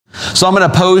So I'm going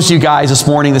to pose to you guys this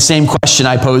morning the same question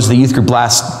I posed the youth group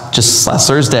last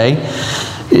Thursday.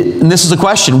 And this is the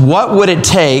question: what would it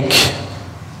take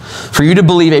for you to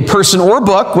believe a person or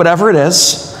book, whatever it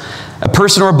is, a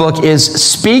person or book is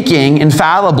speaking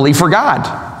infallibly for God?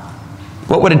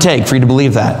 What would it take for you to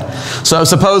believe that? So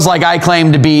suppose like I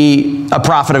claim to be a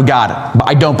prophet of God.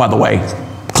 I don't, by the way,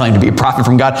 claim to be a prophet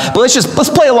from God. But let's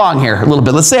play along here a little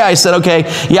bit. Let's say I said, okay,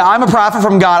 yeah, I'm a prophet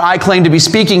from God. I claim to be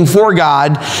speaking for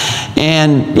God.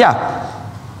 And yeah,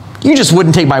 you just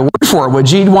wouldn't take my word for it, would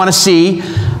you? You'd want to see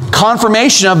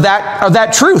confirmation of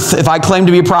that truth. If I claim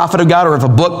to be a prophet of God, or if a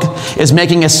book is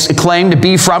making a claim to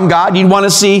be from God, you'd want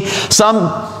to see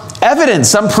some evidence,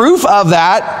 some proof of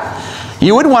that.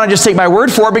 You wouldn't want to just take my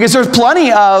word for it, because there's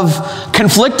plenty of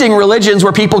conflicting religions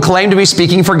where people claim to be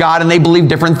speaking for God and they believe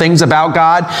different things about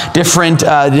God,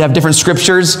 they have different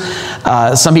scriptures.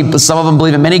 Some of them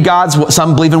believe in many gods,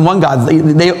 some believe in one God.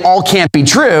 They all can't be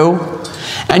true.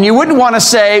 And you wouldn't want to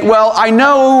say, well, I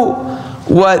know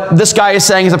what this guy is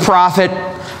saying is a prophet,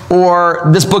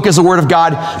 or this book is the word of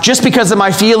God, just because of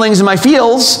my feelings and my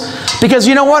feels. Because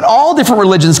you know what? All different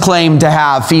religions claim to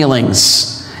have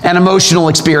feelings and emotional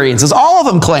experiences. All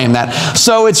of them claim that.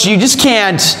 So you just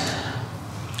can't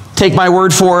take my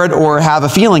word for it or have a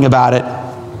feeling about it.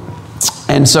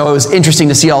 And so it was interesting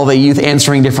to see all the youth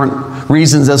answering different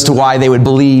reasons as to why they would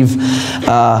believe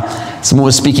someone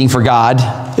was speaking for God.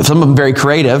 Some of them very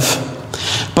creative.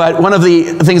 But one of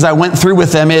the things I went through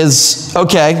with them is,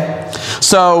 okay,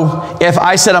 so if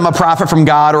I said I'm a prophet from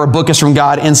God or a book is from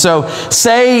God, and so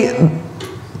say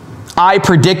I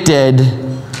predicted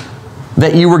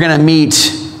that you were going to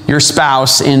meet your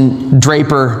spouse in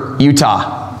Draper,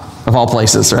 Utah, of all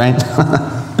places, right?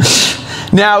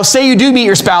 Now, say you do meet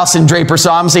your spouse in Draper,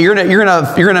 so I'm saying you're going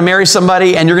to marry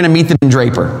somebody and you're going to meet them in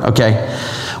Draper, okay?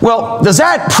 Well, does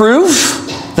that prove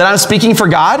that I'm speaking for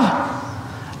God?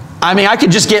 I mean, I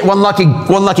could just get one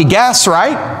lucky guess,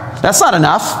 right? That's not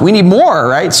enough. We need more,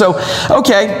 right? So,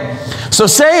 okay. So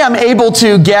say I'm able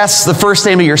to guess the first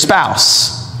name of your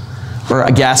spouse. Or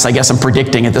I guess I'm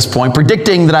predicting at this point.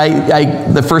 Predicting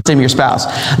that the first name of your spouse.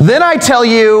 Then I tell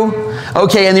you,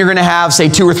 okay, and you're going to have, say,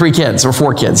 2 or 3 kids, or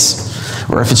 4 kids.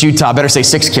 Or if it's Utah, better say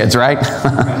 6 kids, right?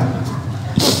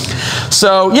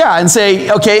 So, yeah, and say,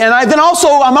 okay, and I'm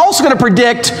also going to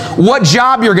predict what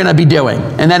job you're going to be doing.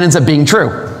 And that ends up being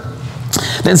true.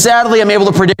 Then sadly, I'm able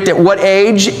to predict at what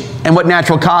age and what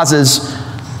natural causes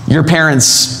your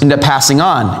parents end up passing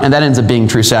on. And that ends up being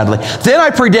true, sadly. Then I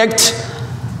predict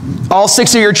all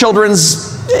 6 of your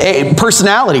children's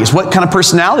personalities. What kind of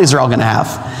personalities they're all going to have.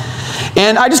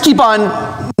 And I just keep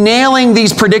on nailing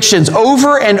these predictions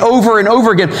over and over and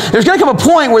over again. There's going to come a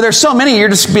point where there's so many, you're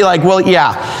just be like, well,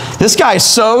 yeah, this guy is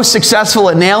so successful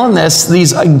at nailing this,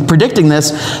 predicting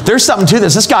this. There's something to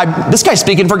this. This guy's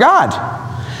speaking for God.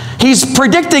 He's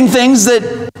predicting things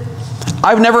that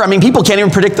people can't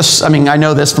even predict this. I mean, I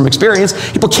know this from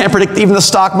experience. People can't predict even the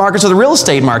stock markets or the real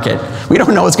estate market. We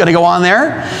don't know what's going to go on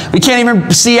there. We can't even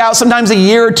see out sometimes a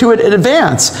year or 2 in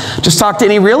advance. Just talk to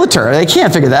any realtor. They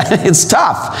can't figure that. It's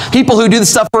tough. People who do this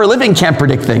stuff for a living can't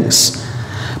predict things.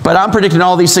 But I'm predicting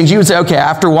all these things. You would say, okay,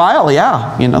 after a while,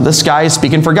 yeah, this guy is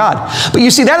speaking for God. But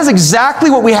you see, that is exactly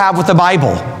what we have with the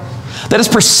Bible. That is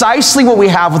precisely what we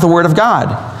have with the Word of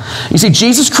God. You see,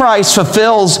 Jesus Christ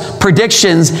fulfills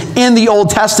predictions in the Old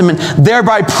Testament,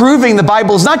 thereby proving the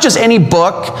Bible is not just any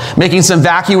book making some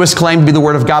vacuous claim to be the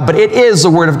Word of God, but it is the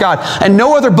Word of God. And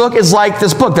no other book is like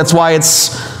this book. That's why it's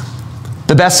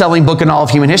the best-selling book in all of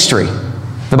human history.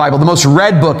 The Bible, the most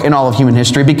read book in all of human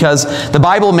history, because the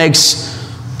Bible makes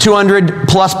 200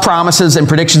 plus promises and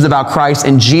predictions about Christ,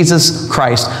 and Jesus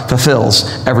Christ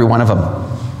fulfills every one of them.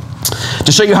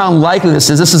 To show you how unlikely this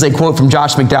is a quote from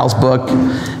Josh McDowell's book,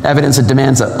 Evidence That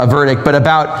Demands a Verdict, but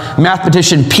about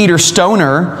mathematician Peter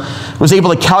Stoner was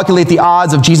able to calculate the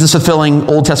odds of Jesus fulfilling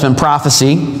Old Testament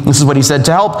prophecy. This is what he said.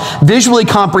 To help visually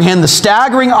comprehend the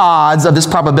staggering odds of this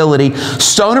probability,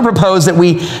 Stoner proposed that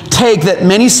we take that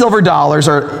many silver dollars,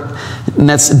 and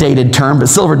that's a dated term, but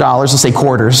silver dollars, let's say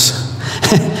quarters,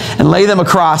 and lay them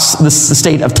across the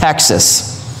state of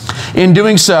Texas. In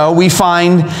doing so, we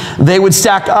find they would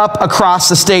stack up across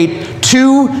the state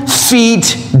 2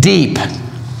 feet deep.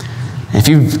 If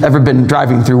you've ever been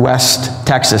driving through West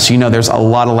Texas, you know there's a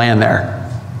lot of land there.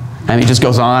 And it just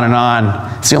goes on and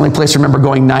on. It's the only place I remember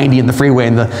going 90 in the freeway,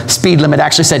 and the speed limit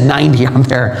actually said 90 on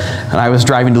there. And I was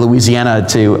driving to Louisiana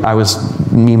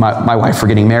my wife were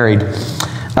getting married.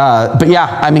 But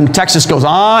yeah, Texas goes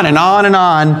on and on and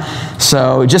on.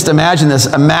 So just imagine this,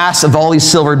 a mass of all these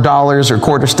silver dollars or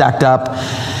quarters stacked up.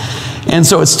 And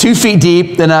so it's 2 feet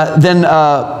deep. Then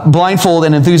blindfold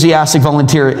an enthusiastic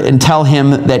volunteer and tell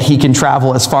him that he can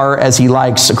travel as far as he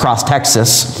likes across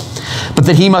Texas, but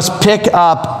that he must pick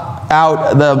out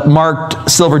the marked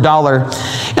silver dollar.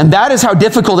 And that is how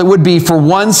difficult it would be for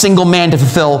one single man to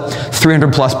fulfill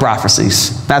 300 plus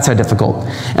prophecies. That's how difficult.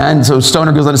 And so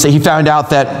Stoner goes on to say he found out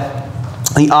that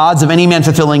the odds of any man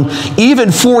fulfilling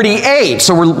even 48,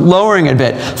 so we're lowering it a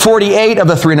bit, 48 of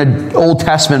the 300 Old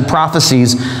Testament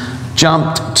prophecies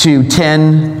jumped to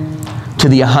 10 to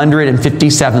the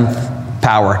 157th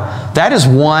power. That is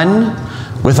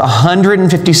 1 with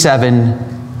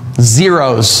 157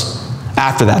 zeros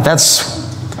after that. That's,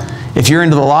 if you're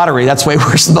into the lottery, that's way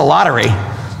worse than the lottery.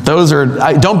 Those are,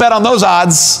 don't bet on those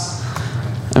odds.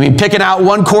 I mean, picking out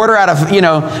 1/4 out of,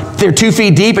 they're 2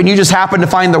 feet deep and you just happen to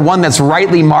find the one that's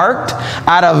rightly marked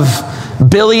out of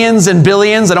billions and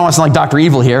billions. I don't want to sound like Dr.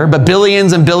 Evil here, but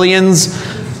billions and billions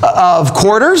of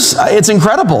quarters. It's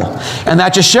incredible. And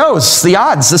that just shows the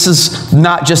odds. This is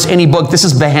not just any book. This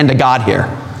is the hand of God here,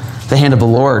 the hand of the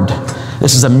Lord.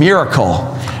 This is a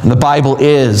miracle. And the Bible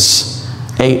is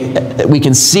we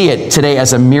can see it today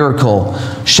as a miracle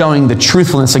showing the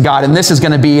truthfulness of God. And this is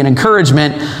going to be an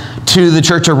encouragement to the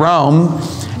Church of Rome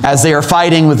as they are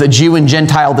fighting with the Jew and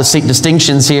Gentile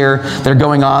distinctions here that are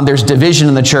going on. There's division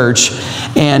in the church,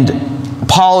 and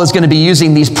Paul is going to be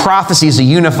using these prophecies to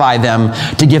unify them,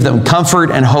 to give them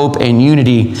comfort and hope and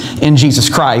unity in Jesus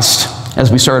Christ.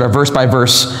 As we start our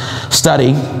verse-by-verse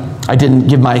study, I didn't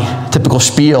give my typical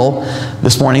spiel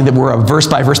this morning that we're a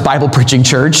verse-by-verse Bible preaching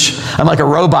church. I'm like a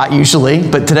robot usually,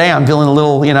 but today I'm feeling a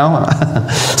little,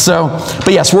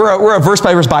 but yes, we're a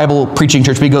verse-by-verse Bible preaching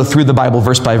church. We go through the Bible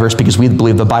verse by verse because we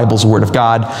believe the Bible's the Word of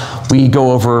God. We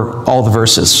go over all the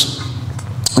verses.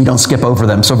 We don't skip over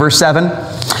them. So verse 7,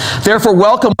 therefore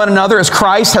welcome one another as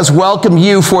Christ has welcomed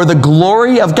you for the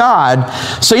glory of God.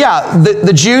 So yeah,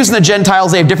 the Jews and the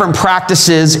Gentiles, they have different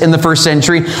practices in the first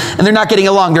century, and they're not getting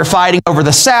along. They're fighting over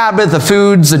the Sabbath, the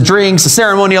foods, the drinks, the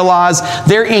ceremonial laws.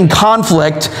 They're in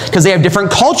conflict because they have different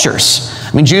cultures.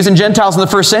 I mean, Jews and Gentiles in the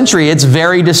first century, it's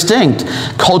very distinct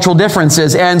cultural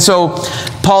differences. And so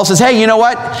Paul says, hey, you know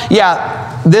what? Yeah,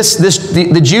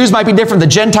 the Jews might be different, the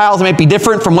Gentiles might be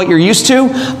different from what you're used to,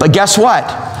 but guess what?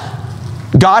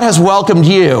 God has welcomed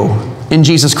you in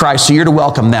Jesus Christ, so you're to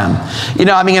welcome them.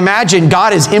 Imagine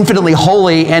God is infinitely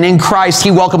holy, and in Christ, He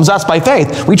welcomes us by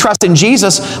faith. We trust in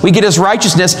Jesus, we get His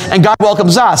righteousness, and God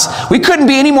welcomes us. We couldn't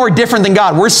be any more different than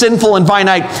God. We're sinful and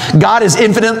finite. God is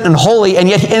infinite and holy, and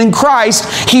yet in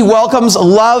Christ, He welcomes,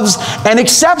 loves, and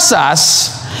accepts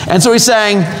us. And so he's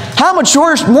saying, how much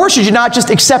more should you not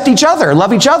just accept each other,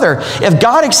 love each other? If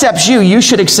God accepts you, you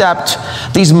should accept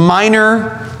these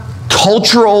minor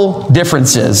cultural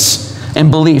differences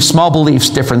and beliefs, small beliefs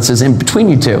differences in between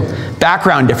you two,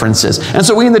 background differences. And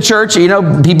so we in the church,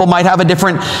 people might have a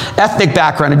different ethnic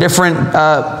background, a different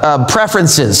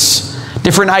preferences,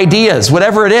 different ideas,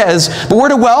 whatever it is, but we're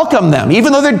to welcome them.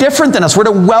 Even though they're different than us, we're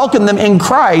to welcome them in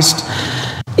Christ.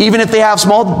 Even if they have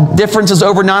small differences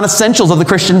over non-essentials of the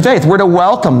Christian faith, we're to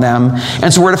welcome them.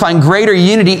 And so we're to find greater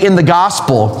unity in the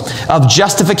gospel of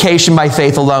justification by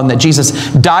faith alone, that Jesus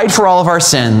died for all of our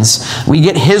sins. We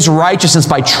get His righteousness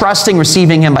by trusting,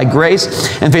 receiving Him by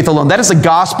grace and faith alone. That is the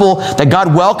gospel, that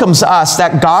God welcomes us.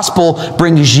 That gospel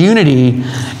brings unity.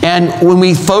 And when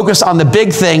we focus on the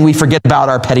big thing, we forget about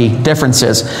our petty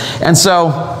differences. And so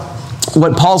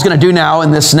what Paul's going to do now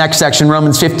in this next section,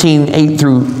 Romans 15, 8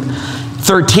 through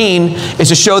 13, is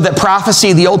to show that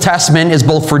prophecy, the Old Testament, is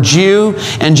both for Jew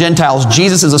and Gentiles.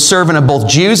 Jesus is a servant of both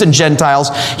Jews and Gentiles.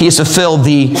 He has fulfilled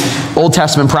the Old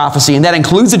Testament prophecy, and that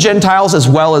includes the Gentiles as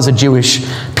well as the Jewish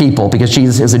people, because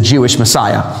Jesus is a Jewish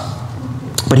Messiah.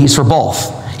 But He's for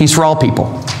both. He's for all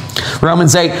people.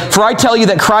 Romans 8, for I tell you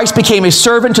that Christ became a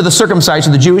servant to the circumcised,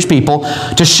 to the Jewish people,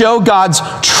 to show God's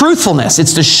truthfulness.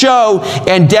 It's to show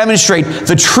and demonstrate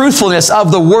the truthfulness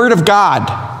of the Word of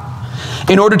God,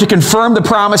 in order to confirm the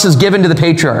promises given to the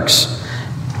patriarchs,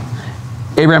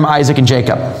 Abraham, Isaac, and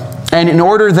Jacob, and in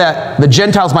order that the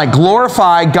Gentiles might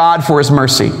glorify God for His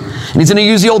mercy. And he's going to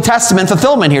use the Old Testament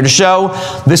fulfillment here to show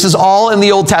this is all in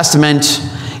the Old Testament.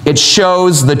 It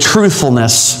shows the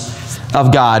truthfulness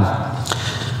of God.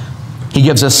 He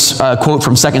gives us a quote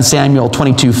from 2 Samuel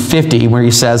 22:50, where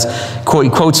he says, he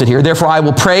quotes it here, therefore I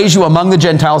will praise you among the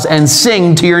Gentiles and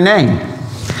sing to your name.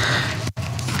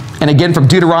 And again from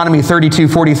Deuteronomy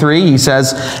 32:43, he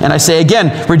says, and I say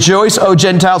again, rejoice, O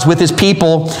Gentiles, with His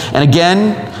people. And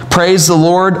again, praise the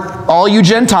Lord, all you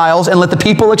Gentiles, and let the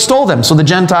people extol them. So the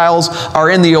Gentiles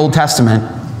are in the Old Testament.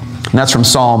 And that's from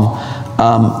Psalm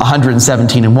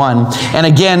 117:1. And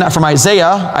again, from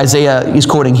Isaiah, he's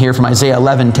quoting here from Isaiah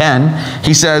 11:10.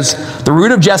 He says, the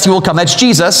root of Jesse will come. That's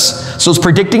Jesus. So it's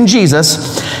predicting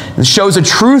Jesus. It shows a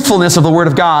truthfulness of the word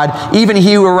of God. Even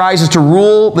he who arises to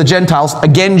rule the Gentiles,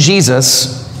 again,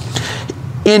 Jesus.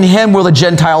 In him will the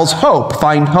Gentiles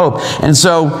find hope. And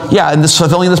so, yeah, in this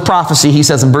fulfilling this prophecy, he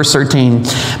says in verse 13,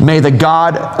 may the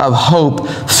God of hope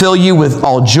fill you with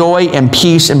all joy and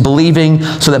peace in believing,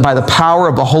 so that by the power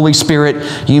of the Holy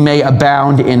Spirit you may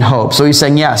abound in hope. So he's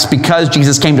saying, yes, because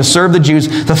Jesus came to serve the Jews,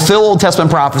 fulfill Old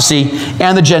Testament prophecy,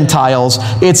 and the Gentiles,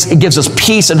 it gives us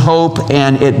peace and hope,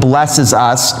 and it blesses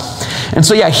us. And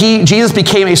so, yeah, Jesus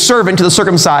became a servant to the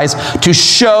circumcised to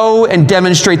show and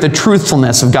demonstrate the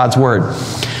truthfulness of God's word.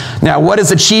 Now, what is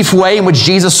the chief way in which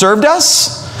Jesus served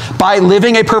us? By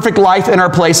living a perfect life in our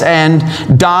place and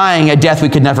dying a death we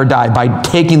could never die, by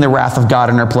taking the wrath of God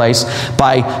in our place,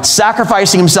 by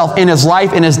sacrificing himself in his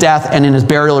life, in his death, and in his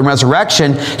burial and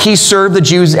resurrection. He served the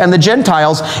Jews and the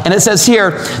Gentiles. And it says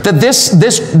here that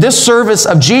this service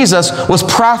of Jesus was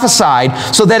prophesied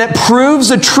so that it proves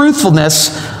the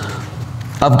truthfulness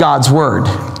of God's word.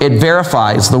 It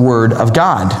verifies the word of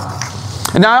God.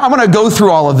 And now I'm going to go through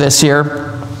all of this here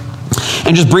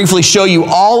and just briefly show you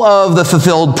all of the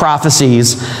fulfilled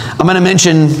prophecies. I'm going to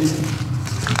mention,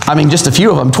 just a few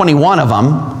of them, 21 of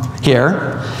them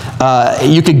here.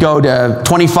 You could go to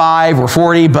 25 or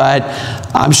 40, but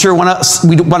I'm sure we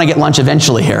want to get lunch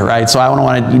eventually here, right? So I don't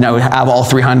want to, have all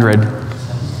 300.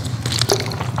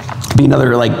 Be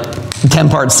another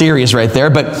 10-part series right there.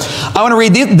 But I want to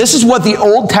read, this is what the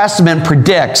Old Testament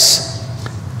predicts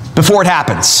before it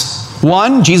happens.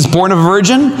 1, Jesus born of a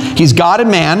virgin. He's God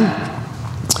and man.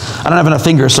 I don't have enough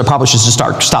fingers, so I probably should just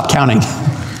stop counting.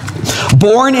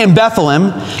 Born in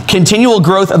Bethlehem, continual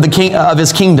growth of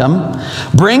his kingdom,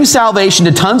 brings salvation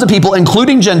to tons of people,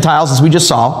 including Gentiles, as we just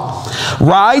saw.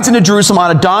 Rides into Jerusalem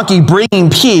on a donkey, bringing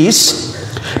peace.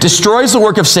 Destroys the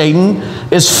work of Satan,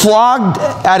 is flogged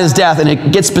at his death, and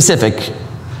it gets specific,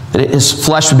 that his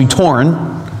flesh would be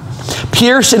torn.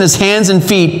 Pierced in his hands and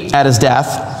feet at his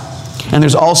death. And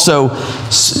there's also,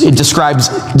 it describes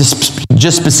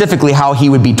just specifically how he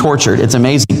would be tortured. It's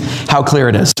amazing how clear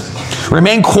it is.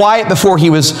 Remained quiet before he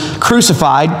was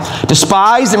crucified,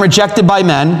 despised and rejected by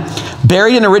men,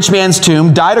 buried in a rich man's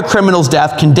tomb, died a criminal's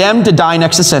death, condemned to die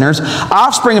next to sinners,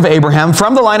 offspring of Abraham,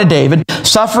 from the line of David,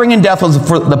 suffering and death was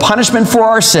for the punishment for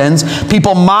our sins.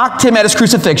 People mocked him at his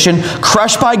crucifixion,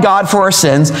 crushed by God for our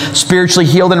sins, spiritually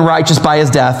healed and righteous by his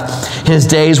death. His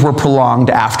days were prolonged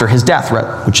after his death,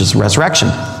 which is resurrection.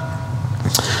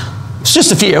 It's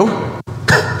just a few.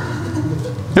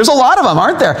 There's a lot of them,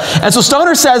 aren't there? And so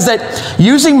Stoner says that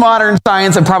using modern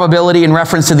science and probability in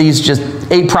reference to these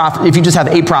if you just have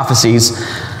 8 prophecies,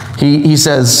 he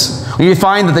says, you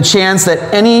find that the chance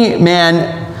that any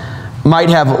man might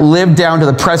have lived down to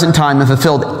the present time and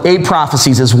fulfilled 8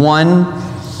 prophecies is 1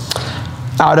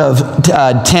 out of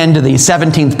 10 to the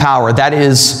 17th power. That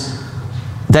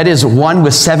is 1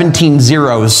 with 17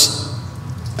 zeros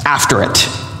after it.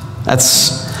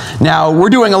 Now, we're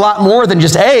doing a lot more than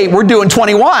just 8. We're doing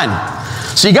 21.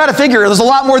 So you got to figure there's a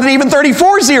lot more than even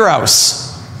 34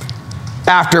 zeros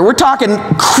after. We're talking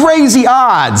crazy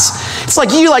odds. It's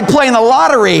like you playing the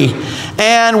lottery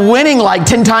and winning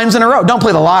 10 times in a row. Don't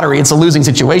play the lottery. It's a losing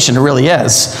situation. It really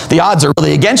is. The odds are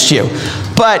really against you.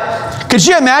 But could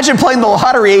you imagine playing the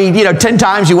lottery, 10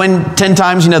 times, you win 10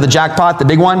 times, the jackpot, the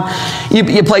big one?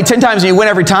 You play 10 times and you win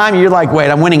every time, and you're like, wait,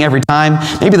 I'm winning every time.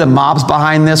 Maybe the mob's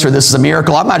behind this, or this is a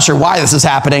miracle. I'm not sure why this is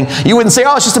happening. You wouldn't say,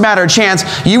 oh, it's just a matter of chance.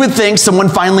 You would think someone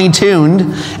finely tuned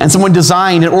and someone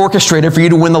designed and orchestrated for you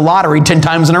to win the lottery 10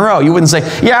 times in a row. You wouldn't say,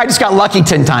 yeah, I just got lucky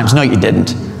 10 times. No, you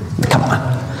didn't. Come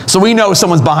on. So we know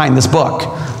someone's behind this book,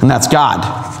 and that's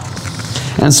God.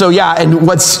 And so, yeah, and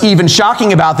what's even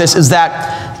shocking about this is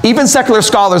that even secular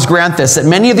scholars grant this, that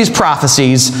many of these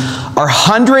prophecies are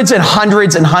hundreds and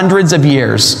hundreds and hundreds of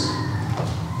years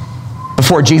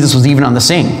before Jesus was even on the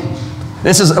scene.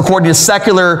 This is according to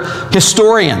secular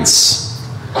historians.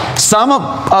 Some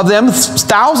of them,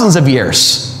 thousands of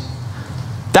years.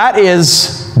 That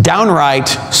is downright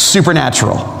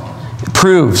supernatural. It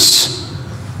proves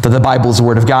that the Bible is the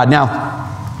Word of God. Now,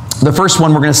 the first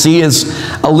one we're going to see is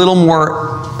a little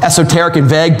more esoteric and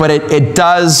vague, but it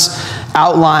does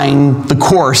outline the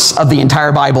course of the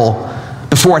entire Bible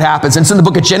before it happens. And it's in the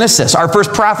book of Genesis. Our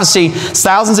first prophecy,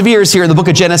 thousands of years here in the book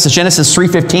of Genesis, Genesis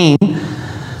 3:15.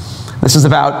 This is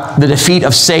about the defeat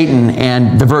of Satan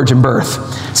and the virgin birth.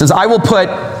 It says, I will put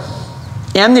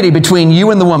enmity between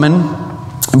you and the woman,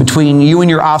 and between you and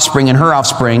your offspring and her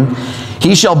offspring.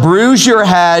 He shall bruise your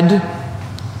head.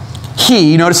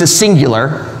 He, notice it's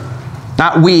singular,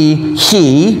 not we,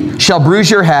 he shall bruise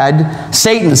your head,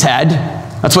 Satan's head.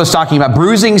 That's what it's talking about,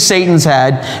 bruising Satan's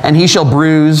head, and he shall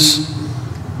bruise,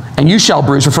 and you shall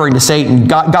bruise, referring to Satan.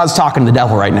 God's talking to the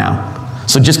devil right now.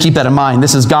 So just keep that in mind.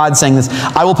 This is God saying this.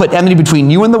 I will put enmity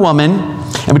between you and the woman,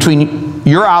 and between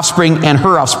your offspring and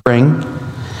her offspring.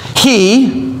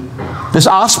 He, this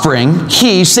offspring,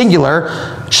 he,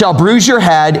 singular, shall bruise your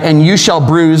head, and you shall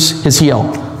bruise his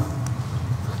heel.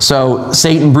 So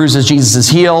Satan bruises Jesus'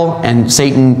 heel, and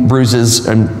Satan bruises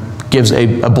and gives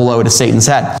a blow to Satan's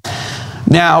head.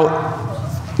 Now,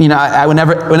 you know,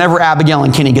 whenever Abigail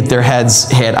and Kenny get their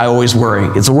heads hit, I always worry.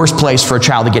 It's the worst place for a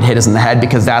child to get hit is in the head,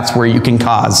 because that's where you can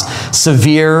cause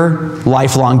severe,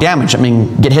 lifelong damage. I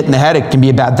mean, get hit in the head, it can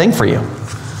be a bad thing for you,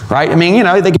 right? I mean, you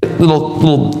know, they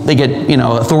get you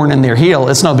know, a thorn in their heel.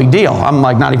 It's no big deal. I'm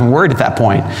like not even worried at that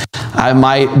point.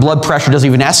 My blood pressure doesn't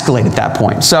even escalate at that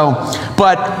point. So,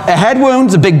 but a head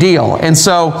wound's a big deal. And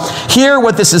so here,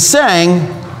 what this is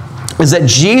saying is that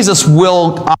Jesus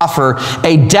will offer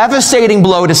a devastating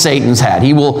blow to Satan's head.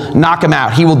 He will knock him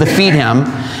out. He will defeat him.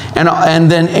 And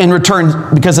then in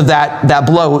return, because of that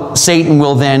blow, Satan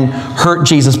will then hurt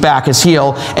Jesus back, his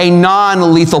heel. A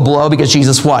non-lethal blow, because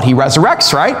Jesus what? He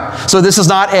resurrects, right? So this is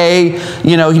not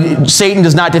you know, Satan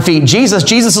does not defeat Jesus.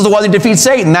 Jesus is the one who defeats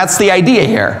Satan. That's the idea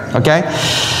here, okay?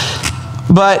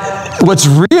 But what's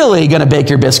really going to bake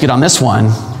your biscuit on this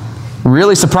one,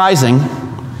 really surprising,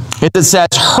 it says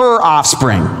her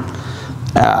offspring.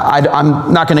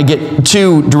 I'm not going to get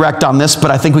too direct on this,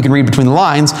 but I think we can read between the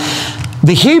lines.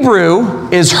 The Hebrew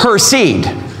is her seed.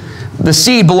 The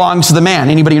seed belongs to the man.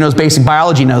 Anybody who knows basic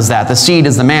biology knows that. The seed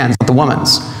is the man's, not the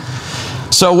woman's.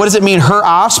 So what does it mean, her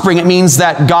offspring? It means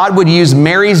that God would use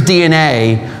Mary's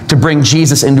DNA to bring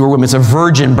Jesus into her womb. It's a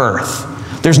virgin birth.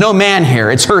 There's no man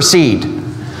here. It's her seed.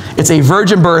 It's a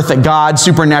virgin birth that God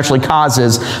supernaturally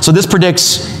causes. So this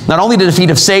predicts not only the defeat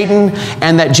of Satan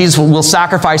and that Jesus will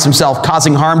sacrifice himself,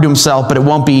 causing harm to himself, but it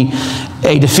won't be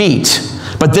a defeat.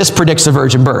 But this predicts the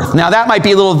virgin birth. Now that might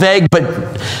be a little vague, but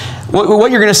what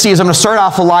you're going to see is I'm going to start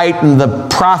off light, and the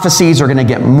prophecies are going to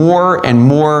get more and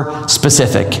more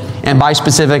specific. And by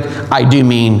specific, I do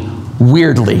mean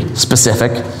weirdly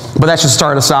specific. But that should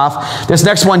start us off. This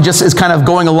next one just is kind of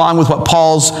going along with what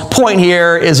Paul's point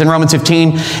here is in Romans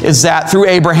 15, is that through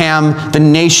Abraham, the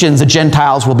nations, the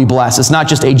Gentiles will be blessed. It's not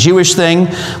just a Jewish thing,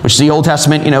 which the Old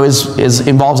Testament, you know,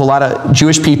 involves a lot of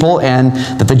Jewish people, and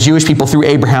that the Jewish people through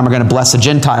Abraham are going to bless the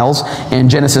Gentiles. In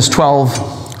Genesis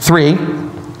 12:3,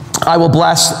 I will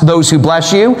bless those who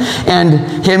bless you,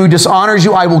 and him who dishonors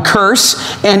you I will curse.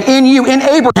 And in you, in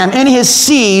Abraham, in his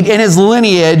seed, in his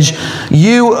lineage,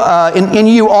 in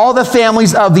you all the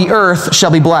families of the earth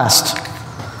shall be blessed.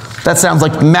 That sounds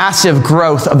like massive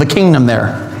growth of the kingdom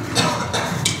there.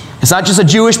 It's not just the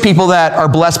Jewish people that are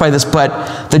blessed by this,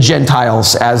 but the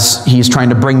Gentiles, as he's trying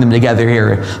to bring them together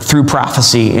here through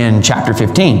prophecy in chapter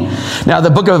 15. Now,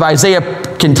 the book of Isaiah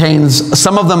contains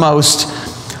some of the most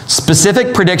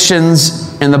specific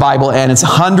predictions in the Bible, and it's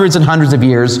hundreds and hundreds of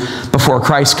years before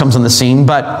Christ comes on the scene.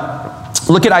 But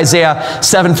look at Isaiah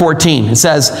 7:14. It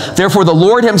says, therefore the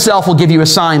Lord himself will give you a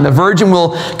sign. The virgin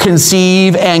will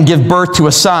conceive and give birth to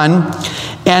a son,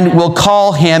 and will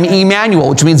call him Emmanuel,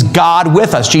 which means God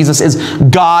with us. Jesus is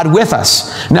God with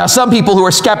us. Now, some people who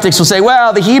are skeptics will say,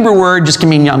 well, the Hebrew word just can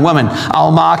mean young woman.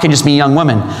 Alma can just mean young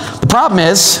woman. The problem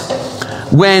is,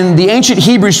 when the ancient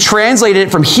Hebrews translated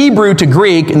it from Hebrew to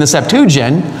Greek in the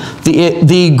Septuagint,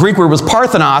 the Greek word was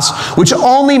parthenos, which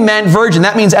only meant virgin.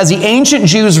 That means as the ancient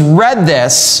Jews read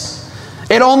this,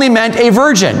 it only meant a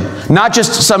virgin, not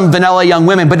just some vanilla young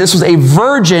women, but this was a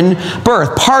virgin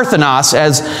birth, parthenos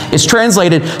as it's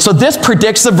translated. So this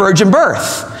predicts the virgin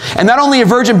birth. And not only a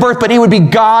virgin birth, but it would be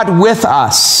God with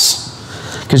us.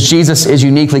 Because Jesus is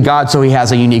uniquely God, so he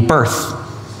has a unique birth.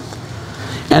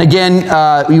 And again,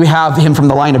 you have him from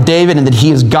the line of David, and that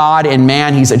he is God and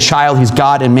man. He's a child, he's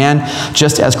God and man,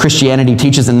 just as Christianity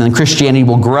teaches. And then Christianity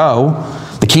will grow.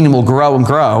 The kingdom will grow and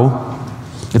grow.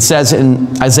 It says in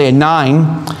Isaiah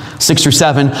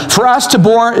 9:6-7, For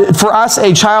us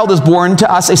a child is born,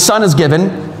 to us a son is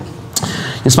given.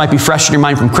 This might be fresh in your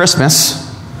mind from Christmas.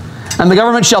 And the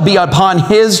government shall be upon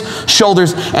his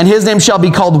shoulders, and his name shall be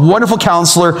called Wonderful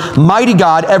Counselor, Mighty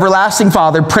God, Everlasting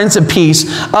Father, Prince of Peace.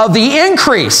 Of the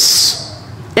increase,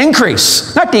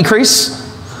 not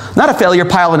decrease, not a failure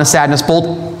pile and a sadness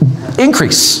bolt,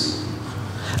 increase.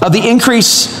 Of the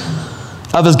increase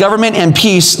of his government and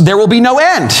peace, there will be no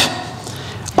end.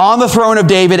 On the throne of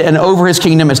David and over his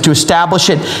kingdom, is to establish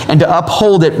it and to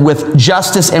uphold it with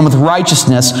justice and with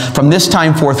righteousness from this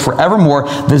time forth forevermore.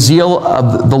 The zeal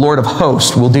of the Lord of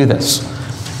hosts will do this.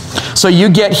 So you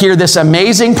get here this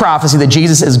amazing prophecy that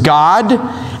Jesus is God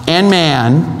and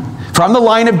man from the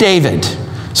line of David.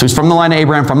 So he's from the line of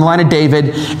Abraham, from the line of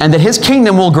David, and that his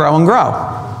kingdom will grow and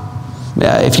grow.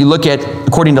 If you look at,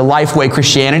 according to Lifeway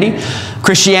Christianity,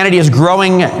 Christianity is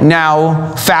growing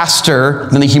now faster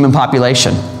than the human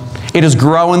population. It has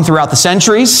grown throughout the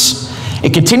centuries.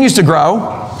 It continues to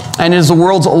grow, and it is the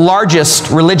world's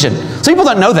largest religion. Some people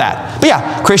don't know that. But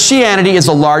yeah, Christianity is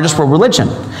the largest world religion.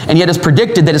 And yet it's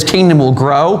predicted that his kingdom will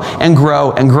grow and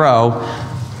grow and grow.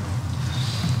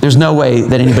 There's no way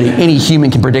that any human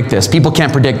can predict this. People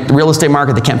can't predict the real estate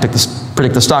market. They can't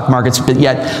predict the stock markets. But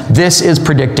yet this is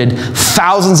predicted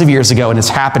thousands of years ago, and it's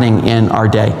happening in our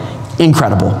day.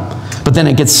 Incredible. But then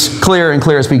it gets clearer and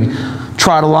clearer as we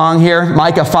trot along here.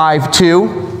 Micah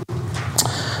 5:2.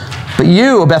 But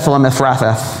you, O Bethlehem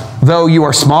Ephrathah, though you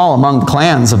are small among the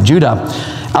clans of Judah,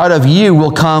 out of you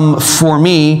will come for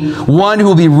me one who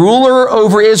will be ruler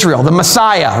over Israel, the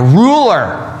Messiah,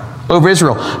 ruler over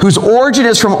Israel, whose origin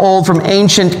is from old, from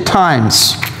ancient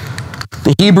times.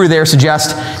 The Hebrew there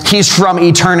suggests he's from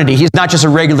eternity. He's not just a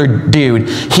regular dude.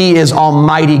 He is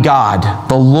Almighty God,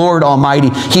 the Lord Almighty.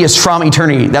 He is from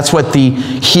eternity. That's what the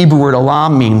Hebrew word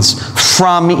olam means,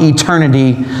 from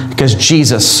eternity, because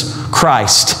Jesus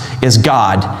Christ is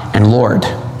God and Lord.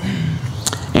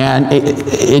 And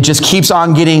it just keeps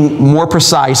on getting more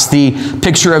precise, the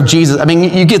picture of Jesus. I mean,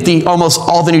 you get almost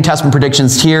all the New Testament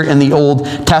predictions here in the Old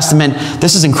Testament.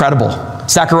 This is incredible.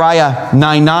 Zechariah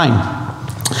 9:9.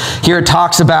 Here it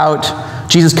talks about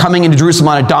Jesus coming into Jerusalem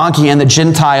on a donkey, and the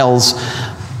Gentiles,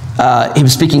 he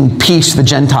was speaking peace to the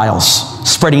Gentiles,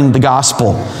 spreading the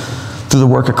gospel through the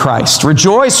work of Christ.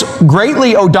 Rejoice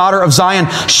greatly, O daughter of Zion.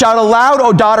 Shout aloud,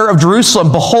 O daughter of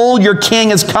Jerusalem. Behold, your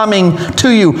king is coming to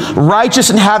you. Righteous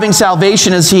and having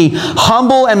salvation is he,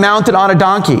 humble and mounted on a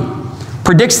donkey.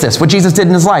 Predicts this, what Jesus did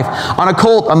in his life. On a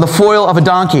colt, on the foal of a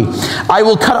donkey. I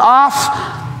will cut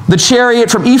off the chariot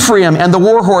from Ephraim and the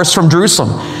war horse from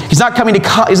Jerusalem. He's not coming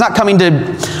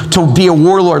to be a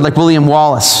warlord like William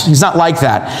Wallace. He's not like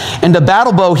that. And the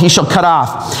battle bow he shall cut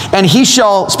off. And he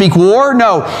shall speak war?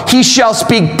 No. He shall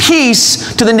speak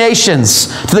peace to the nations,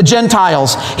 to the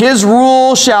Gentiles. His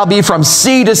rule shall be from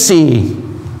sea to sea,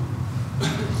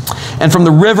 and from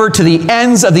the river to the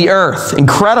ends of the earth.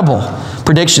 Incredible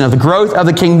prediction of the growth of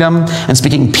the kingdom and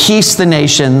speaking peace to the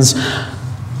nations.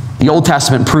 The Old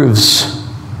Testament proves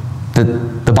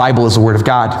that the Bible is the Word of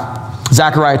God.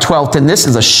 Zechariah 12:10, this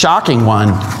is a shocking one,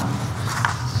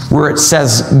 where it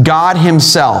says God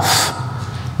himself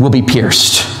will be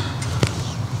pierced.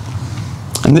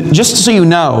 And just so you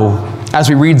know, as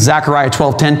we read Zechariah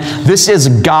 12:10, this is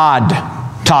God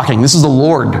talking. This is the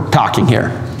Lord talking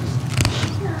here.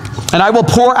 And I will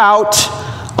pour out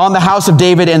on the house of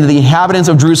David and the inhabitants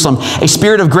of Jerusalem a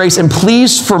spirit of grace and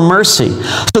pleas for mercy,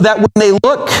 so that when they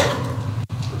look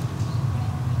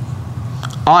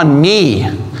on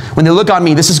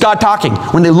me, this is God talking,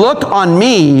 when they look on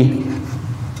me,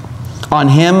 on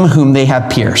him whom they have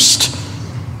pierced.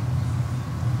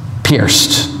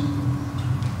 Pierced.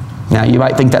 Now, you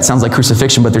might think that sounds like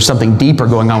crucifixion, but there's something deeper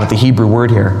going on with the Hebrew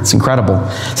word here. It's incredible.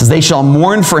 It says, they shall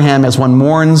mourn for him as one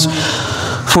mourns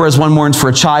for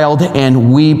a child,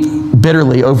 and weep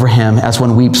bitterly over him as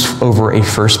one weeps over a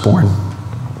firstborn.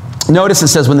 Notice it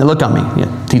says, when they look on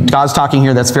me. God's talking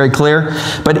here, that's very clear.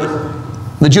 But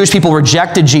the Jewish people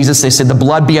rejected Jesus. They said, the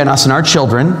blood be on us and our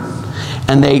children.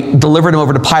 And they delivered him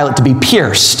over to Pilate to be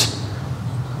pierced.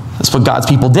 That's what God's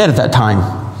people did at that time.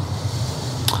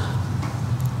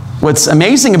 What's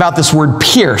amazing about this word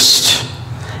pierced,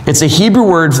 it's a Hebrew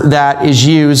word that is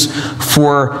used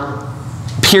for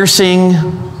piercing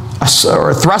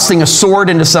or thrusting a sword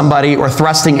into somebody or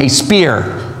thrusting a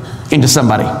spear into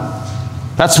somebody.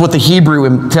 That's what the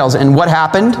Hebrew tells. And what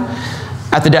happened?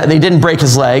 They didn't break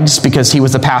his legs because he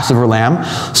was the Passover lamb.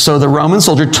 So the Roman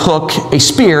soldier took a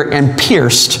spear and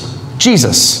pierced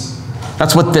Jesus.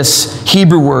 That's what this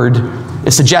Hebrew word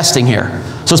is suggesting here.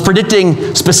 So it's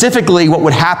predicting specifically what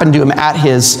would happen to him at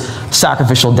his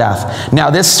sacrificial death. Now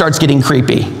this starts getting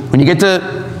creepy. When you get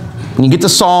to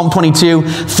Psalm 22,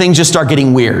 things just start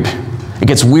getting weird. It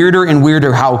gets weirder and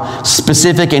weirder how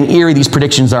specific and eerie these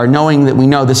predictions are, knowing that we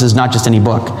know this is not just any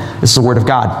book. This is the Word of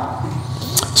God.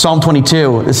 Psalm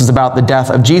 22, this is about the death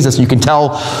of Jesus. You can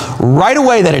tell right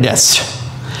away that it is.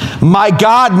 My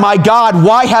God,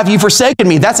 why have you forsaken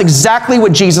me? That's exactly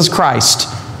what Jesus Christ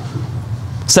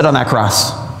said on that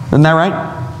cross. Isn't that right?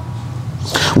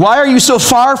 Why are you so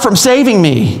far from saving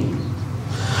me?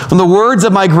 From the words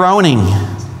of my groaning.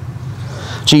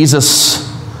 Jesus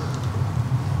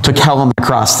took hell on that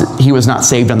cross. He was not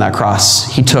saved on that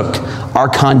cross. He took our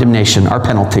condemnation, our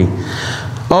penalty.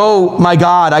 Oh, my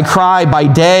God, I cry by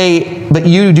day, but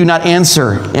you do not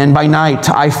answer. And by night,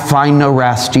 I find no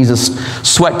rest. Jesus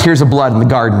sweat tears of blood in the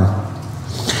garden.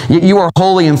 You are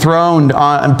holy, enthroned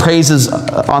on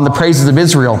the praises of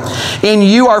Israel. In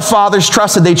you our fathers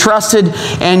trusted. They trusted,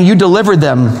 and you delivered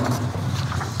them.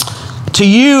 To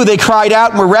you they cried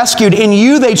out and were rescued. In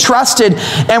you they trusted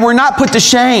and were not put to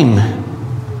shame.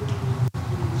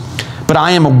 But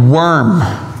I am a worm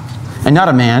and not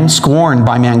a man, scorned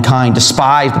by mankind,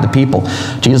 despised by the people.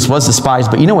 Jesus was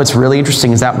despised. But you know what's really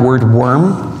interesting is that word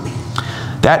worm.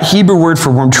 That Hebrew word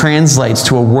for worm translates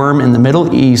to a worm in the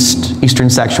Middle Eastern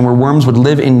section, where worms would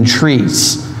live in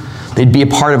trees. They'd be a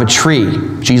part of a tree.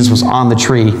 Jesus was on the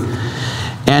tree.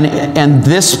 And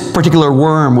this particular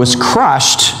worm was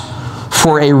crushed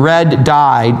for a red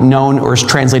dye known or is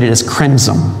translated as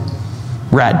crimson.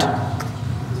 Red.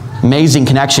 Amazing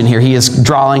connection here. He is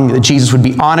drawing that Jesus would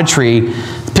be on a tree,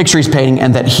 the picture he's painting,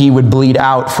 and that he would bleed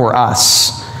out for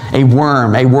us. A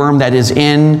worm that is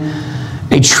in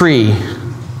a tree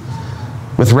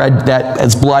with red, that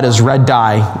its blood is red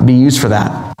dye, be used for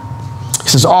that. He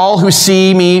says, all who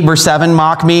see me, verse 7,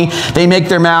 mock me. They make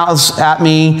their mouths at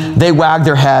me. They wag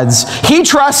their heads. He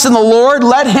trusts in the Lord.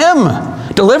 Let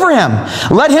him deliver him.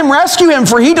 Let him rescue him,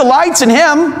 for he delights in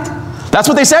him. That's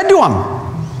what they said to him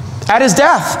at his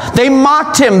death. They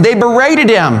mocked him. They berated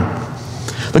him.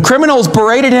 The criminals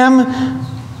berated him.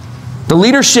 The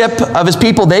leadership of his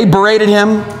people, they berated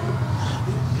him.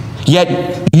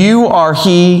 Yet you are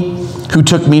he who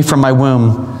took me from my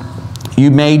womb.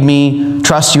 You made me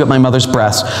trust you at my mother's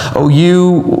breast. Oh,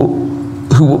 you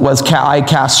who I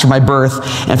cast from my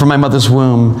birth and from my mother's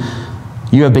womb,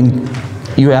 you have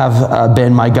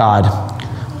been my God.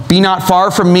 Be not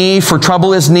far from me, for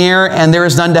trouble is near, and there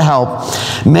is none to help.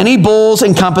 Many bulls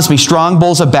encompass me, strong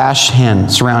bulls of Bashan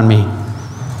surround me.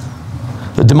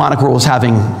 The demonic world was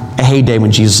having a heyday when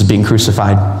Jesus was being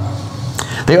crucified.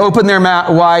 They opened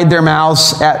wide their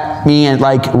mouths at me, and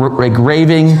like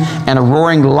raving and a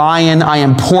roaring lion. I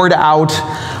am poured out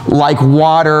like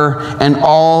water, and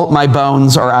all my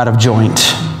bones are out of joint.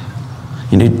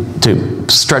 You need to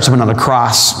stretch someone on a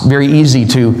cross. Very easy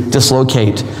to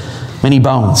dislocate many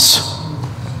bones.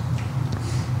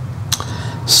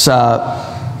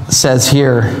 Says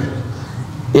here,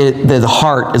 the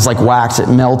heart is like wax. It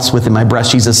melts within my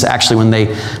breast. Jesus actually, when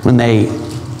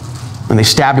they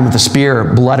stabbed him with a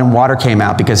spear, blood and water came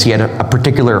out because he had a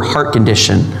particular heart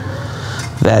condition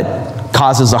that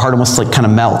causes the heart almost to kind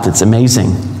of melt. It's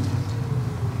amazing.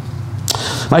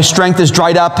 My strength is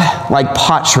dried up like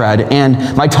potsherd,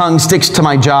 and my tongue sticks to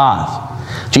my jaw.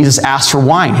 Jesus asks for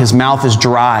wine. His mouth is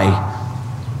dry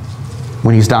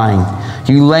when he's dying.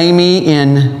 You lay me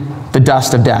in the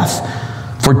dust of death.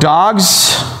 For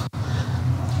dogs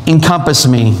encompass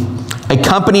me. A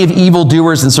company of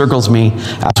evildoers encircles me,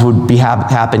 as would be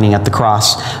happening at the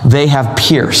cross. They have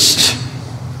pierced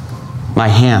my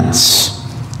hands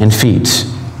and feet.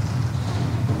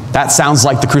 That sounds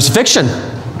like the crucifixion.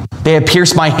 They have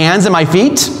pierced my hands and my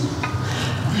feet.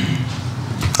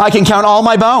 I can count all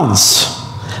my bones.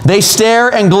 They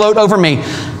stare and gloat over me.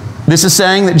 This is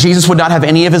saying that Jesus would not have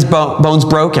any of his bones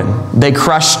broken. They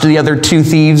crushed the other two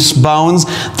thieves' bones.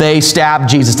 They stabbed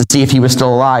Jesus to see if he was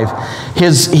still alive.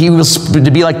 He was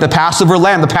to be like the Passover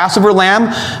lamb. The Passover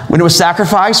lamb, when it was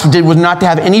sacrificed, was not to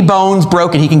have any bones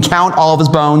broken. He can count all of his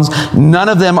bones. None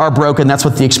of them are broken. That's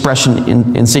what the expression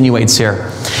insinuates here.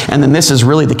 And then this is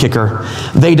really the kicker.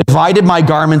 They divided my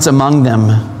garments among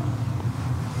them.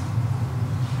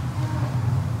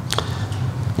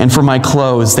 And for my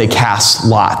clothes, they cast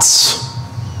lots.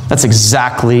 That's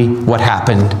exactly what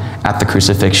happened at the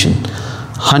crucifixion.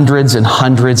 Hundreds and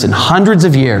hundreds and hundreds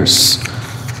of years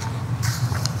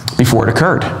before it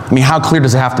occurred. I mean, how clear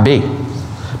does it have to be?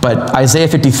 But Isaiah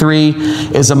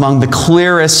 53 is among the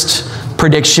clearest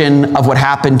prediction of what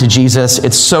happened to Jesus.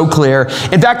 It's so clear.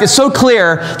 In fact, it's so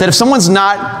clear that if someone's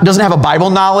doesn't have a Bible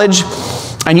knowledge,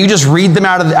 and you just read them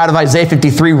out of Isaiah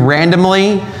 53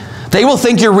 randomly, they will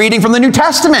think you're reading from the New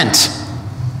Testament.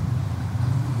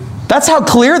 That's how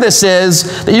clear this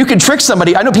is, that you can trick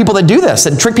somebody. I know people that do this,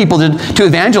 that trick people to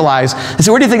evangelize. They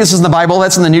say, where do you think this is in the Bible?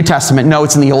 That's in the New Testament. No,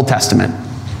 it's in the Old Testament.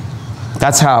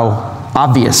 That's how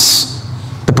obvious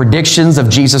the predictions of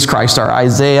Jesus Christ are.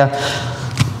 Isaiah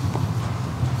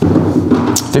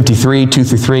 53,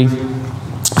 2-3.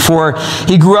 For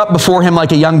he grew up before him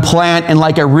like a young plant and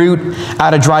like a root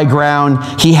out of dry ground.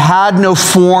 He had no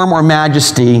form or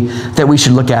majesty that we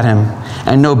should look at him,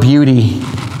 and no beauty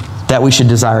that we should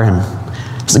desire him.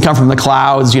 He doesn't come from the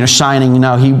clouds, shining.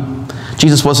 No,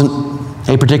 Jesus wasn't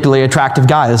a particularly attractive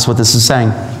guy. That's what this is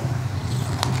saying.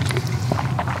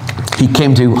 He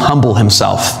came to humble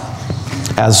himself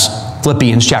as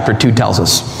Philippians chapter 2 tells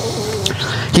us.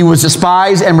 He was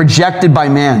despised and rejected by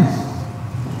man.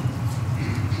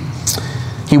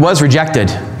 He was rejected.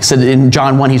 He said in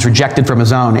John 1, he's rejected from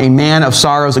his own. A man of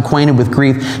sorrows, acquainted with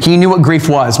grief. He knew what grief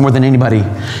was more than anybody.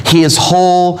 His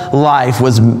whole life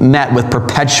was met with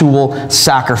perpetual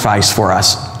sacrifice for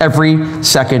us, every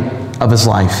second of his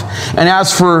life. And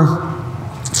as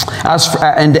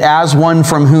one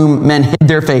from whom men hid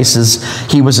their faces,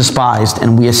 he was despised,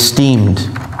 and we esteemed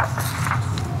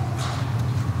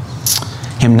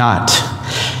him not.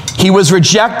 He was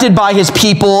rejected by his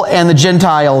people and the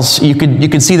Gentiles. You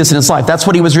could see this in his life. That's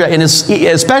what he was,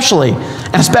 especially in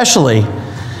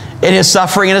his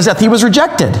suffering and his death. He was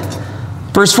rejected.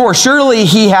 Verse 4, surely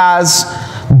he has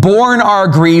borne our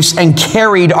griefs and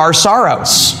carried our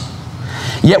sorrows.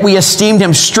 Yet we esteemed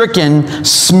him stricken,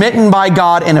 smitten by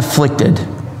God, and afflicted.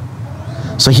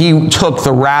 So he took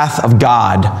the wrath of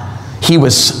God. He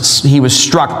was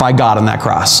struck by God on that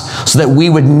cross so that we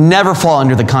would never fall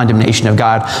under the condemnation of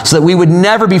God, so that we would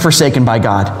never be forsaken by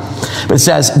God. But it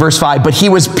says, verse 5, but he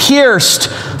was pierced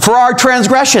for our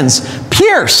transgressions,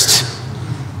 pierced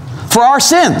for our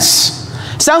sins.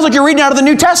 Sounds like you're reading out of the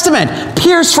New Testament.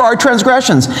 Pierced for our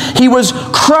transgressions. He was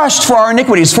crushed for our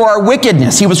iniquities, for our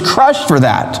wickedness. He was crushed for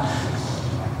that.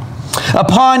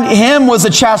 Upon him was the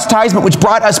chastisement which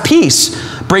brought us peace,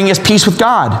 bringing us peace with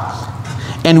God.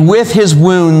 And with his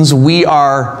wounds we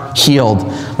are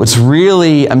healed. What's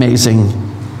really amazing,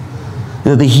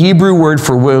 the Hebrew word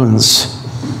for wounds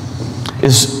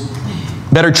is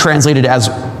better translated as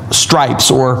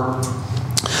stripes, or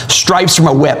stripes from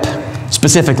a whip,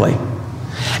 specifically.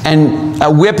 And a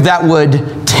whip that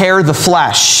would tear the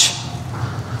flesh.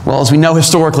 Well, as we know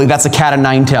historically, that's a cat of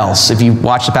nine tails. If you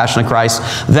watch The Passion of Christ,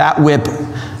 that whip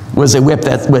was a whip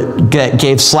that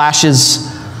gave slashes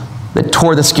that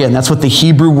tore the skin. That's what the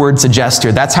Hebrew word suggests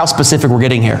here. That's how specific we're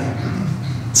getting here.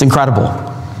 It's incredible.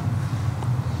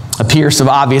 A pierce of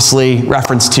obviously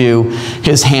reference to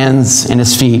his hands and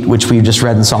his feet, which we just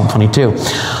read in Psalm 22.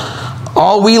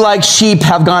 All we like sheep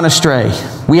have gone astray.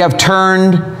 We have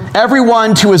turned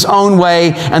everyone to his own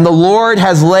way, and the Lord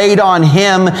has laid on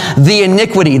him the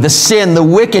iniquity, the sin, the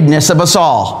wickedness of us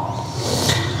all.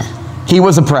 He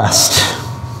was oppressed,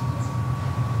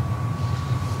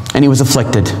 and he was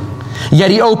afflicted.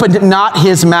 Yet he opened not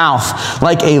his mouth,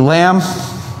 like a lamb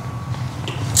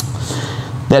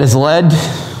that is led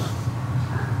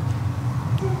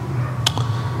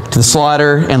to the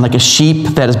slaughter, and like a sheep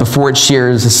that is before its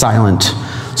shears is silent.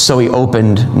 So he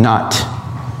opened not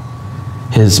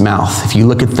his mouth. If you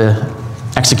look at the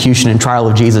execution and trial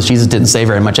of Jesus, Jesus didn't say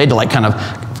very much. They had to kind of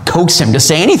coax him to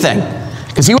say anything,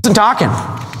 because he wasn't talking.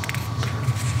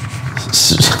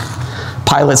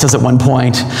 Pilate says at one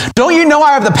point, don't you know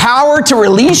I have the power to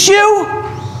release you?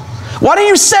 Why don't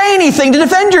you say anything to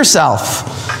defend yourself?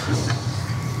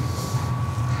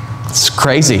 It's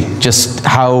crazy just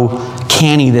how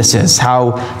canny this is,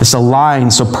 how this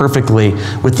aligns so perfectly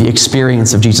with the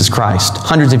experience of Jesus Christ.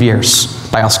 Hundreds of years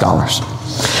by all scholars.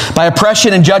 By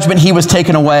oppression and judgment he was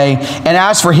taken away. And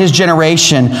as for his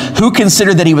generation, who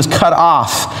considered that he was cut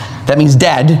off, that means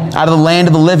dead, out of the land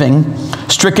of the living,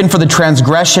 stricken for the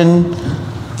transgression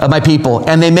of my people.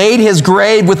 And they made his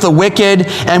grave with the wicked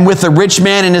and with the rich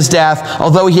man in his death,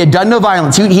 although he had done no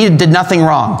violence. He did nothing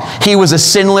wrong. He was a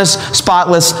sinless,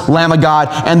 spotless Lamb of God,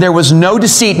 and there was no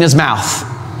deceit in his mouth.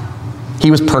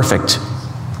 He was perfect.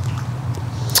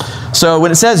 So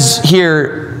when it says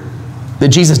here that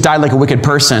Jesus died like a wicked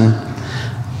person,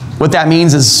 what that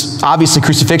means is obviously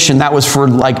crucifixion. That was for,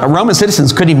 like, Roman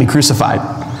citizens couldn't even be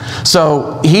crucified.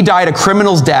 So he died a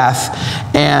criminal's death,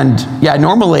 and yeah,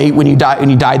 normally when you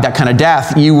died that kind of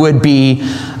death, you would be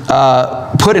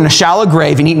put in a shallow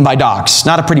grave and eaten by dogs.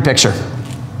 Not a pretty picture.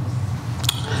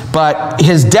 But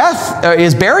his death,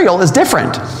 his burial is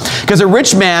different, because a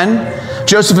rich man,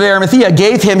 Joseph of Arimathea,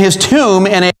 gave him his tomb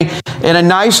in a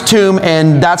nice tomb,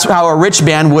 and that's how a rich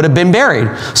man would have been buried.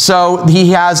 So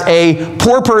he has a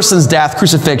poor person's death,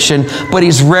 crucifixion, but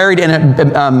he's buried in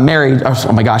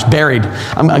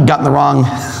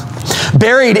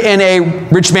buried in a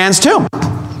rich man's tomb.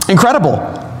 Incredible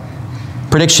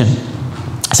prediction.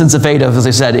 Since the fate of, as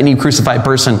I said, any crucified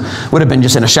person would have been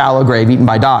just in a shallow grave eaten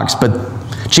by dogs, but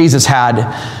Jesus had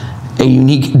a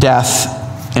unique death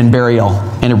and burial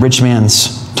in a rich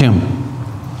man's tomb.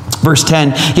 Verse 10,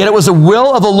 yet it was the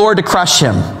will of the Lord to crush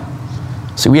him.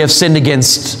 So we have sinned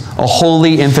against a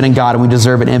holy, infinite God, and we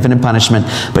deserve an infinite punishment.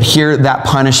 But here that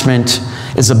punishment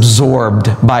is absorbed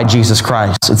by Jesus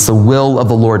Christ. It's the will of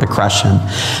the Lord to crush him.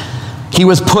 He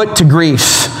was put to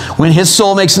grief. When his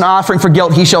soul makes an offering for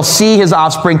guilt, he shall see his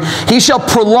offspring. He shall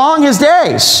prolong his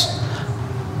days.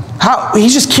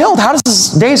 He's just killed. How does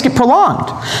his days get prolonged?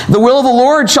 The will of the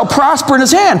Lord shall prosper in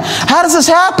his hand. How does this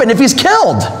happen if he's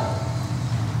killed?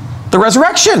 The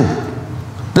resurrection.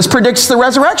 This predicts the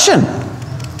resurrection.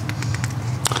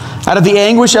 Out of the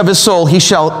anguish of his soul he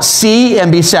shall see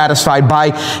and be satisfied.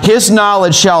 By his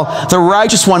knowledge shall the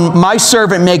righteous one, my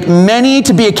servant, make many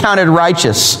to be accounted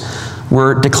righteous.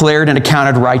 We're declared and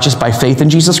accounted righteous by faith in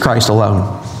Jesus Christ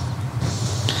alone.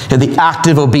 In the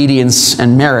active obedience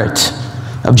and merit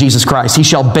of Jesus Christ. He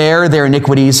shall bear their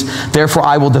iniquities. Therefore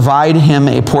I will divide him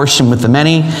a portion with the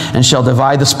many, and shall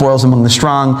divide the spoils among the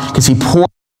strong, because he poured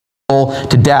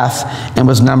to death and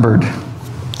was numbered.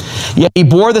 Yet he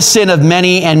bore the sin of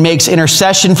many and makes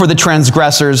intercession for the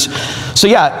transgressors.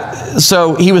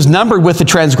 So he was numbered with the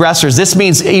transgressors. This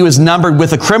means he was numbered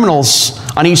with the criminals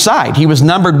on each side. He was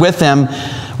numbered with them,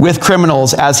 with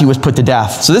criminals, as he was put to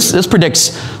death. So this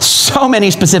predicts so many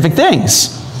specific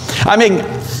things. I mean,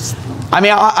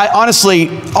 honestly,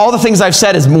 all the things I've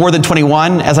said is more than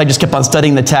 21. As I just kept on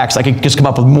studying the text, I could just come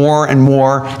up with more and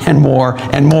more and more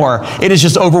and more. It is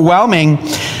just overwhelming.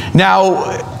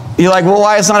 Now, you're like, well,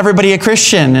 why is not everybody a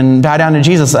Christian and bow down to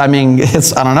Jesus? I mean,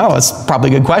 I don't know. It's probably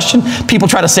a good question. People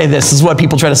try to say this is what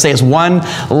people try to say is one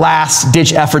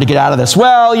last-ditch effort to get out of this.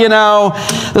 Well,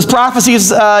 this prophecies,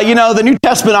 the New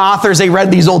Testament authors, they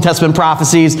read these Old Testament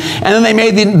prophecies, and then they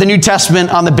made the New Testament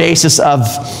on the basis of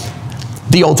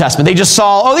the Old Testament. They just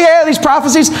saw, these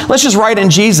prophecies, let's just write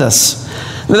in Jesus.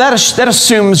 Now that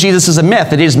assumes Jesus is a myth,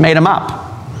 that he just made him up.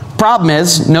 Problem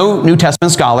is, no New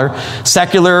Testament scholar,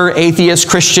 secular, atheist,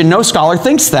 Christian, no scholar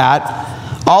thinks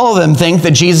that. All of them think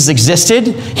that Jesus existed,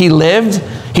 he lived,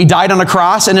 he died on a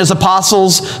cross, and his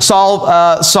apostles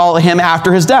saw him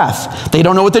after his death. They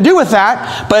don't know what to do with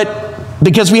that, but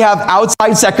because we have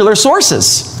outside secular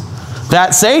sources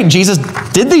that say Jesus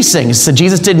did these things, that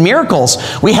Jesus did miracles.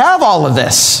 We have all of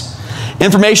this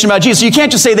information about Jesus. So you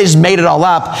can't just say they just made it all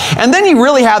up. And then you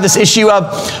really have this issue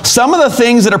of some of the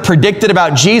things that are predicted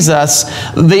about Jesus,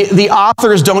 the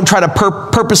authors don't try to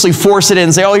purposely force it in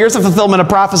and say, here's the fulfillment of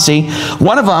prophecy.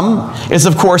 One of them is,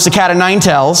 of course, the cat o' nine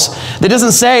tails. That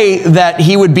doesn't say that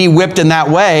he would be whipped in that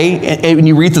way when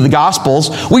you read through the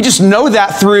Gospels. We just know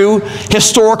that through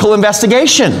historical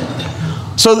investigation.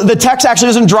 So the text actually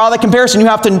doesn't draw that comparison. You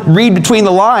have to read between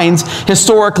the lines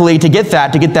historically to get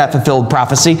that fulfilled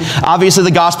prophecy. Obviously,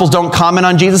 the Gospels don't comment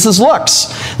on Jesus'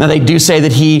 looks. Now, they do say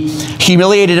that he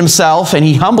humiliated himself and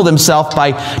he humbled himself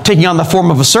by taking on the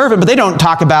form of a servant, but they don't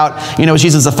talk about, is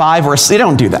Jesus a 5 or a 6. They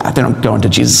don't do that. They don't go into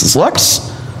Jesus' looks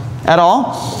at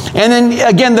all. And then,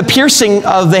 again, the piercing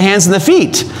of the hands and the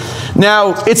feet.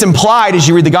 Now, it's implied as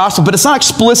you read the Gospel, but it's not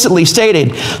explicitly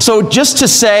stated. So just to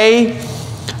say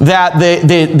that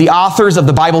the authors of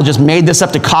the Bible just made this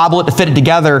up to cobble it, to fit it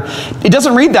together, it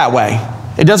doesn't read that way.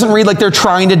 It doesn't read like they're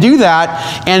trying to do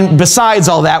that. And besides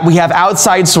all that, we have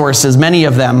outside sources, many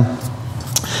of them,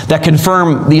 that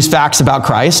confirm these facts about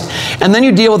Christ. And then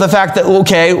you deal with the fact that,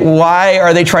 why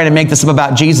are they trying to make this up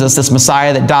about Jesus, this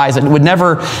Messiah that dies? It would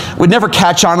never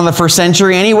catch on in the first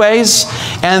century anyways.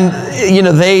 And,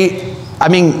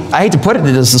 I hate to put it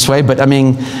this way, but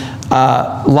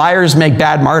liars make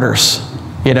bad martyrs.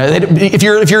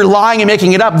 If you're lying and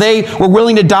making it up, they were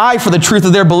willing to die for the truth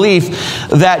of their belief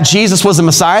that Jesus was the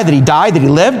Messiah, that he died, that he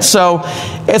lived. So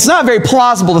it's not very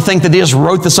plausible to think that they just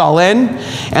wrote this all in.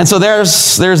 And so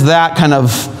there's that kind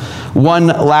of one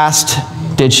last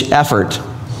ditch effort.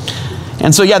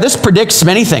 And so this predicts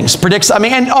many things.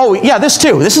 This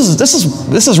too. This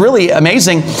is really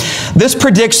amazing. This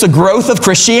predicts the growth of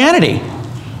Christianity.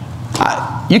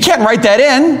 You can't write that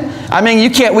in.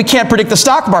 We can't predict the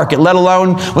stock market, let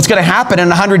alone what's going to happen in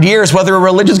 100 years, whether a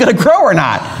religion is going to grow or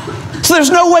not. So there's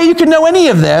no way you can know any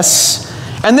of this.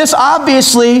 And this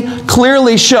obviously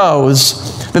clearly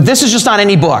shows that this is just not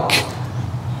any book.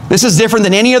 This is different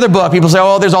than any other book. People say,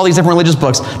 there's all these different religious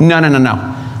books. No.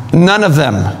 None of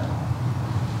them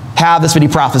have this many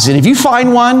prophecies. And if you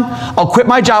find one, I'll quit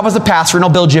my job as a pastor and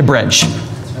I'll build you a bridge.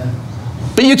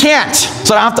 But you can't.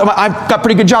 So I've got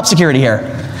pretty good job security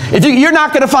here. You're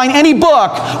not going to find any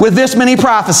book with this many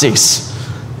prophecies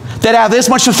that have this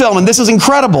much fulfillment. This is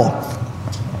incredible.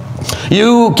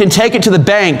 You can take it to the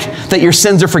bank that your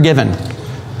sins are forgiven,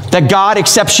 that God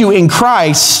accepts you in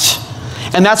Christ.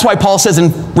 And that's why Paul says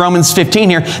in Romans 15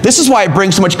 here, this is why it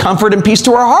brings so much comfort and peace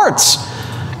to our hearts.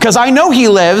 Because I know he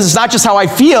lives. It's not just how I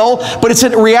feel, but it's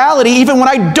a reality even when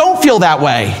I don't feel that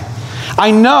way. I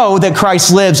know that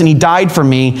Christ lives and he died for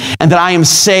me, and that I am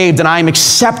saved and I am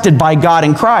accepted by God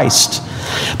in Christ.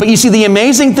 But you see, the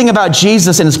amazing thing about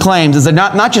Jesus and his claims is they're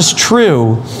not just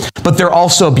true, but they're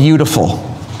also beautiful.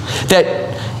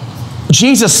 That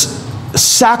Jesus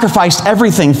sacrificed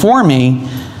everything for me,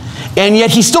 And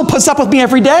yet he still puts up with me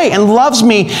every day and loves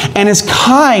me and is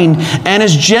kind and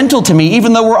is gentle to me,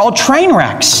 even though we're all train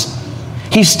wrecks.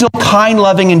 He's still kind,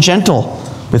 loving, and gentle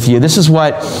with you. This is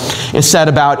what is said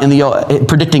about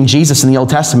predicting Jesus in the Old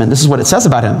Testament. This is what it says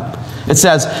about him. It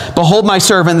says, behold my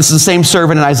servant, this is the same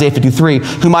servant in Isaiah 53,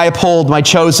 whom I uphold, my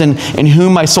chosen, in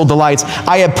whom my soul delights.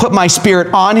 I have put my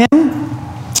spirit on him.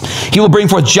 He will bring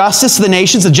forth justice to the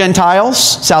nations, the Gentiles,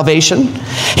 salvation.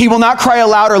 He will not cry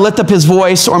aloud or lift up his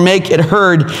voice or make it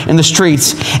heard in the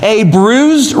streets. A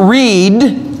bruised reed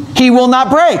he will not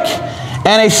break,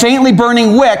 and a faintly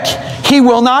burning wick he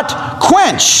will not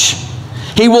quench.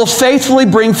 He will faithfully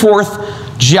bring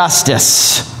forth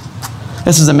justice.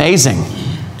 This is amazing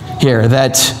here,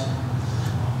 that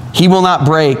he will not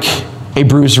break a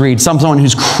bruised reed, someone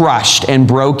who's crushed and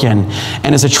broken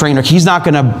and is a train wreck. He's not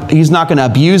going to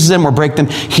abuse them or break them.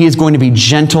 He is going to be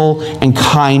gentle and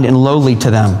kind and lowly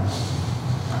to them,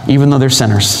 even though they're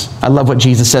sinners. I love what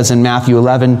Jesus says in Matthew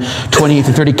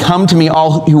 11:28-30. Come to me,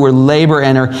 all who are labor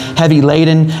and are heavy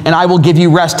laden, and I will give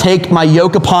you rest. Take my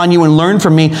yoke upon you and learn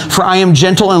from me, for I am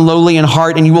gentle and lowly in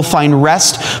heart, and you will find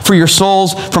rest for your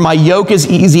souls. For my yoke is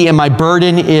easy and my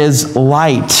burden is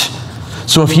light.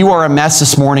 So if you are a mess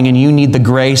this morning and you need the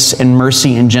grace and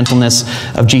mercy and gentleness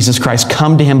of Jesus Christ,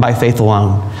 come to him by faith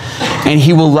alone. And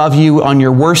he will love you on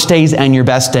your worst days and your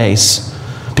best days,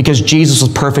 because Jesus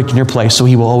was perfect in your place, so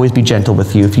he will always be gentle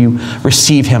with you if you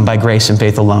receive him by grace and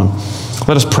faith alone.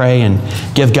 Let us pray and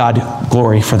give God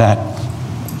glory for that.